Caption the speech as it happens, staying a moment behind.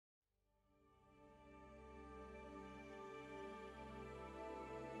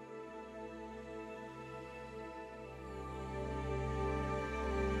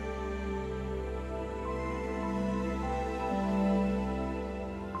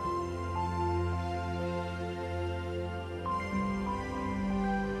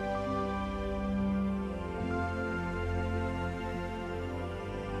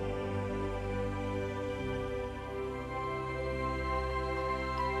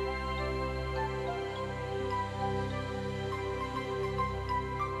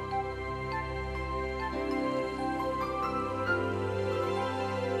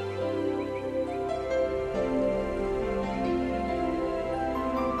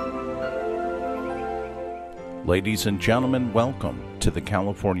Ladies and gentlemen, welcome to the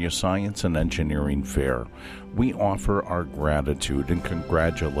California Science and Engineering Fair. We offer our gratitude and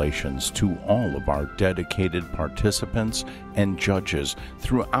congratulations to all of our dedicated participants and judges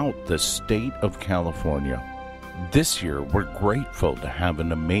throughout the state of California. This year, we're grateful to have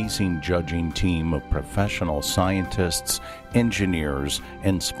an amazing judging team of professional scientists, engineers,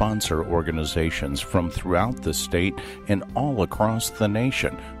 and sponsor organizations from throughout the state and all across the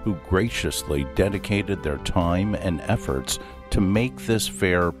nation who graciously dedicated their time and efforts to make this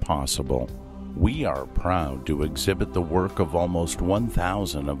fair possible. We are proud to exhibit the work of almost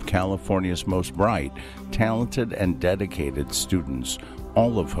 1,000 of California's most bright, talented, and dedicated students,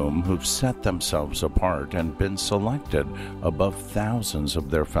 all of whom have set themselves apart and been selected above thousands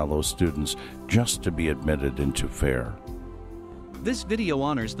of their fellow students just to be admitted into FAIR. This video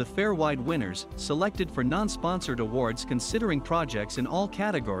honors the fair-wide winners selected for non-sponsored awards considering projects in all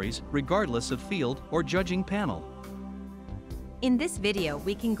categories regardless of field or judging panel. In this video,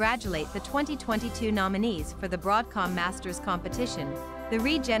 we congratulate the 2022 nominees for the Broadcom Masters Competition, the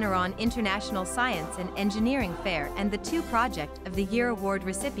Regeneron International Science and Engineering Fair, and the two Project of the Year Award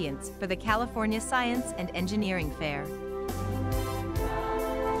recipients for the California Science and Engineering Fair.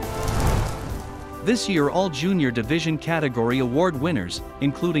 This year, all junior division category award winners,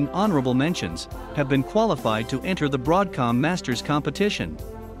 including honorable mentions, have been qualified to enter the Broadcom Masters Competition.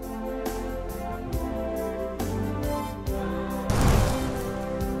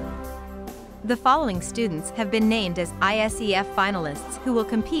 The following students have been named as ISEF finalists who will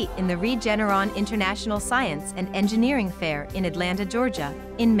compete in the Regeneron International Science and Engineering Fair in Atlanta, Georgia,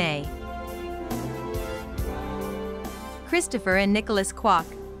 in May. Christopher and Nicholas Kwok,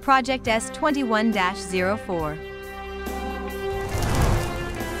 Project S21-04.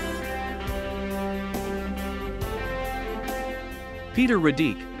 Peter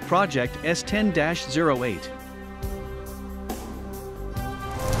Radic, Project S10-08.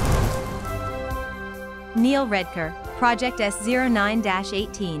 Neil Redker, Project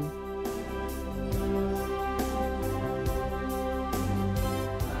S09-18.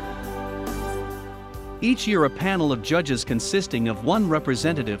 Each year, a panel of judges consisting of one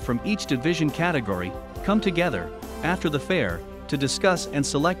representative from each division category come together after the fair to discuss and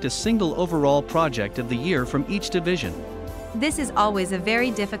select a single overall project of the year from each division. This is always a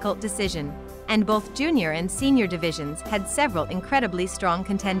very difficult decision, and both junior and senior divisions had several incredibly strong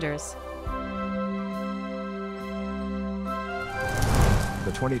contenders.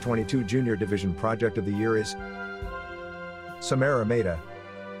 The 2022 Junior Division Project of the Year is Samara Mehta,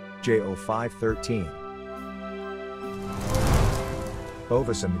 J0513.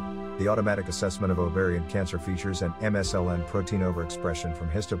 Ovacin, the automatic assessment of ovarian cancer features and MSLN protein overexpression from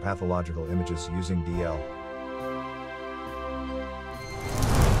histopathological images using DL.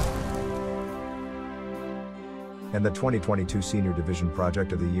 And the 2022 Senior Division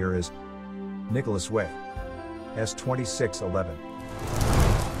Project of the Year is Nicholas Way, S2611.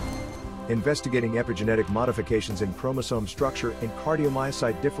 Investigating epigenetic modifications in chromosome structure and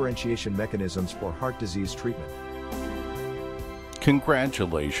cardiomyocyte differentiation mechanisms for heart disease treatment.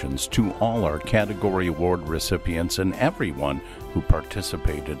 Congratulations to all our category award recipients and everyone who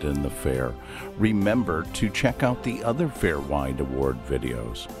participated in the fair. Remember to check out the other fair-wide award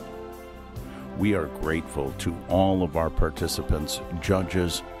videos. We are grateful to all of our participants,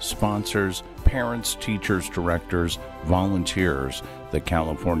 judges, sponsors, parents, teachers, directors, volunteers, the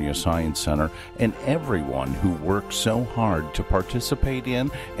California Science Center, and everyone who worked so hard to participate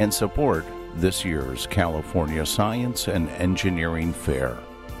in and support this year's California Science and Engineering Fair.